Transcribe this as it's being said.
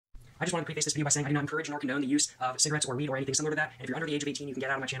I just wanted to preface this video by saying I do not encourage nor condone the use of cigarettes or weed or anything similar to that. And if you're under the age of 18, you can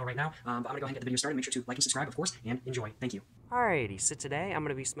get out of my channel right now. But I'm going to go ahead and get the video started. Make sure to like and subscribe, of course, and enjoy. Thank you. Alrighty, so today I'm going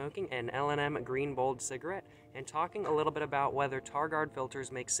to be smoking an L&M Green Bold cigarette and talking a little bit about whether TarGuard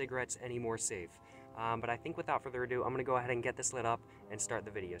filters make cigarettes any more safe. But I think without further ado, I'm going to go ahead and get this lit up and start the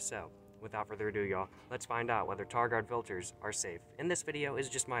video. So, without further ado, y'all, let's find out whether TarGuard filters are safe. And this video is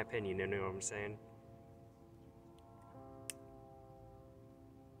just my opinion, you know what I'm saying?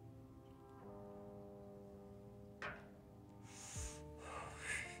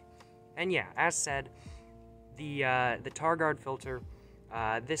 And yeah, as said, the TarGuard filter,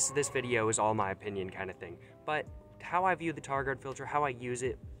 this video is all my opinion kind of thing. But how I view the TarGuard filter, how I use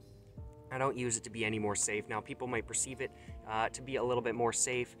it, I don't use it to be any more safe. Now, people might perceive it to be a little bit more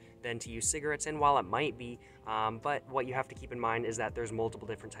safe than to use cigarettes, and while it might be, but what you have to keep in mind is that there's multiple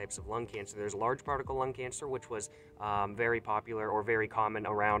different types of lung cancer. There's large particle lung cancer, which was very popular or very common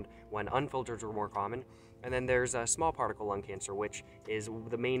around when unfiltered were more common. And then there's small particle lung cancer, which is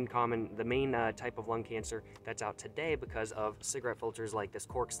the main type of lung cancer that's out today because of cigarette filters like this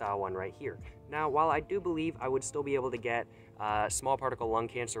cork style one right here. Now, while I do believe I would still be able to get small particle lung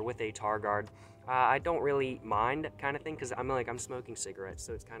cancer with a TarGuard, I don't really mind kind of thing, because I'm smoking cigarettes,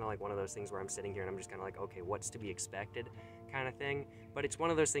 so it's kind of like one of those things where I'm sitting here and I'm just kind of like, okay, what's to be expected kind of thing. But it's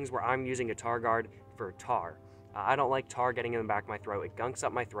one of those things where I'm using a TarGuard for tar. I don't like tar getting in the back of my throat. It gunks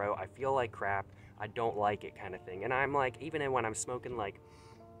up my throat. I feel like crap. I don't like it kind of thing. And I'm like, even when I'm smoking like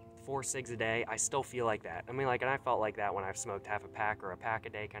 4 cigs a day, I still feel like that. And I felt like that when I've smoked half a pack or a pack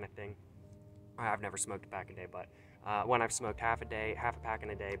a day kind of thing. I've never smoked a pack a day, but when I've smoked half a pack in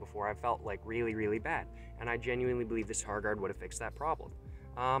a day before, I felt like really, really bad. And I genuinely believe this TarGuard would have fixed that problem.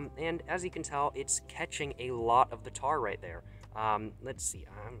 And as you can tell, it's catching a lot of the tar right there. Let's see,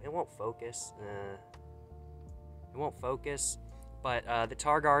 it won't focus. But the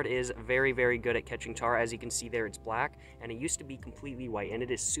TarGuard is very, very good at catching tar. As you can see there, it's black, and it used to be completely white, and it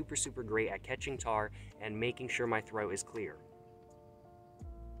is super, super great at catching tar and making sure my throat is clear.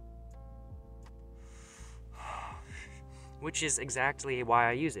 Which is exactly why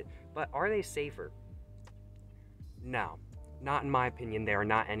I use it. But are they safer? No. Not in my opinion, they are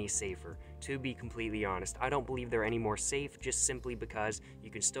not any safer. To be completely honest, I don't believe they're any more safe, just simply because you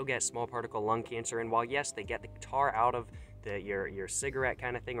can still get small particle lung cancer, and while yes, they get the tar out of your cigarette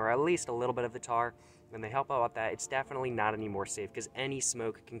kind of thing, or at least a little bit of the tar, and they help out with that, it's definitely not any more safe, because any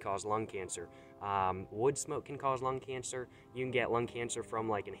smoke can cause lung cancer. Wood smoke can cause lung cancer. You can get lung cancer from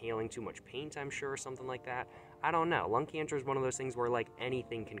like inhaling too much paint, I'm sure, or something like that. I don't know. Lung cancer is one of those things where like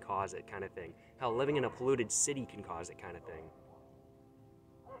anything can cause it kind of thing. Hell, living in a polluted city can cause it kind of thing.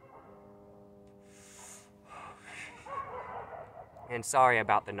 And sorry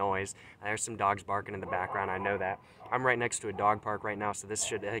about the noise. There's some dogs barking in the background, I know that. I'm right next to a dog park right now, so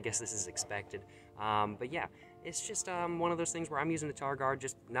I guess this is expected. But yeah, it's just one of those things where I'm using the TarGuard,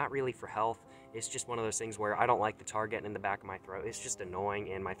 just not really for health. It's just one of those things where I don't like the tar getting in the back of my throat. It's just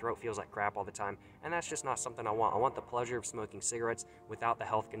annoying, and my throat feels like crap all the time, and that's just not something I want. I want the pleasure of smoking cigarettes without the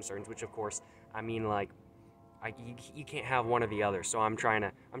health concerns, which of course, you can't have one or the other, so I'm trying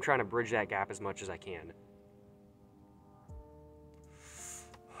to bridge that gap as much as I can.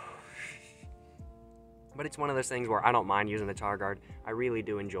 But it's one of those things where I don't mind using the TarGuard. I really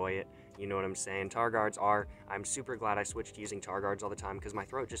do enjoy it. You know what I'm saying? I'm super glad I switched to using TarGuards all the time, because my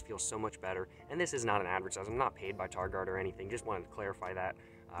throat just feels so much better. And this is not an advertisement. I'm not paid by TarGuard or anything. Just wanted to clarify that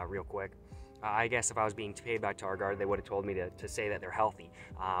real quick. I guess if I was being paid by TarGuard, they would have told me to say that they're healthy,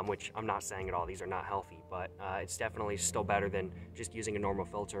 which I'm not saying at all. These are not healthy, but it's definitely still better than just using a normal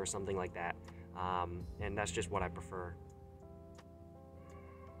filter or something like that. And that's just what I prefer.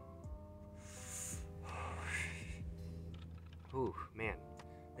 Ooh, man,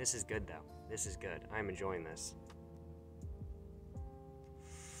 this is good though. This is good. I'm enjoying this.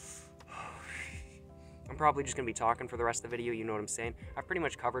 I'm probably just going to be talking for the rest of the video, you know what I'm saying? I've pretty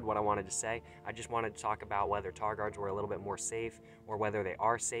much covered what I wanted to say. I just wanted to talk about whether TarGuards were a little bit more safe, or whether they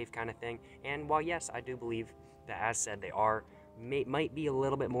are safe kind of thing. And while yes, I do believe that, as said, they might be a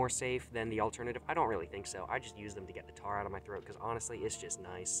little bit more safe than the alternative, I don't really think so. I just use them to get the tar out of my throat, because honestly, it's just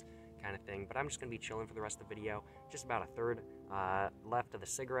nice kind of thing. But I'm just going to be chilling for the rest of the video. Just about a third left of the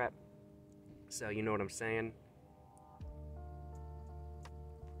cigarette, so you know what I'm saying.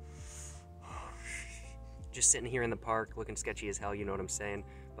 Just sitting here in the park looking sketchy as hell, you know what I'm saying.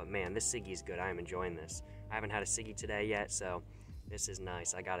 But man, this ciggy's good. I am enjoying this. I haven't had a ciggy today yet, so this is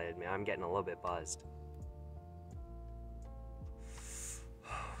nice. I gotta admit, I'm getting a little bit buzzed.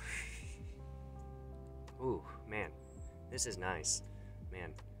 Ooh, man, this is nice.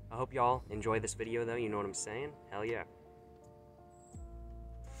 Man, I hope y'all enjoy this video though, you know what I'm saying? Hell yeah.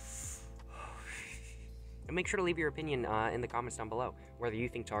 And make sure to leave your opinion in the comments down below, whether you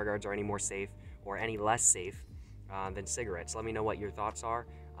think TarGuards are any more safe or any less safe than cigarettes. Let me know what your thoughts are,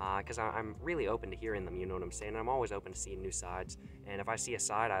 because I'm really open to hearing them, you know what I'm saying? I'm always open to seeing new sides, and if I see a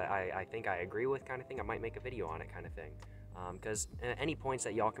side I think I agree with kind of thing, I might make a video on it kind of thing. Because any points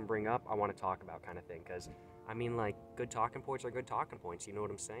that y'all can bring up, I want to talk about kind of thing, because, I mean, like, good talking points are good talking points, you know what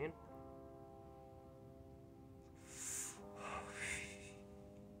I'm saying?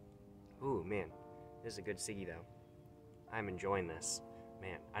 Ooh, man, this is a good ciggy, though. I'm enjoying this.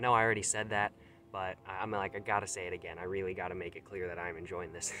 Man, I know I already said that, but I'm like, I gotta say it again. I really gotta make it clear that I'm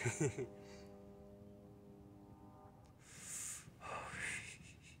enjoying this.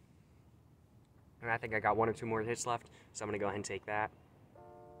 And I think I got 1 or 2 more hits left, so I'm gonna go ahead and take that.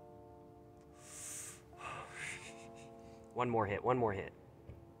 One more hit.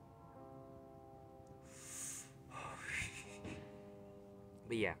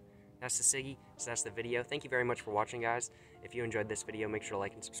 But yeah, that's the ciggy, so that's the video. Thank you very much for watching, guys. If you enjoyed this video, make sure to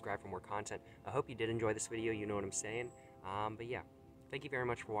like and subscribe for more content. I hope you did enjoy this video, you know what I'm saying. But yeah, thank you very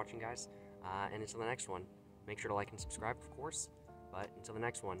much for watching, guys. And until the next one, make sure to like and subscribe, of course. But until the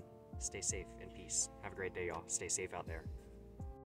next one, stay safe and peace. Have a great day, y'all. Stay safe out there.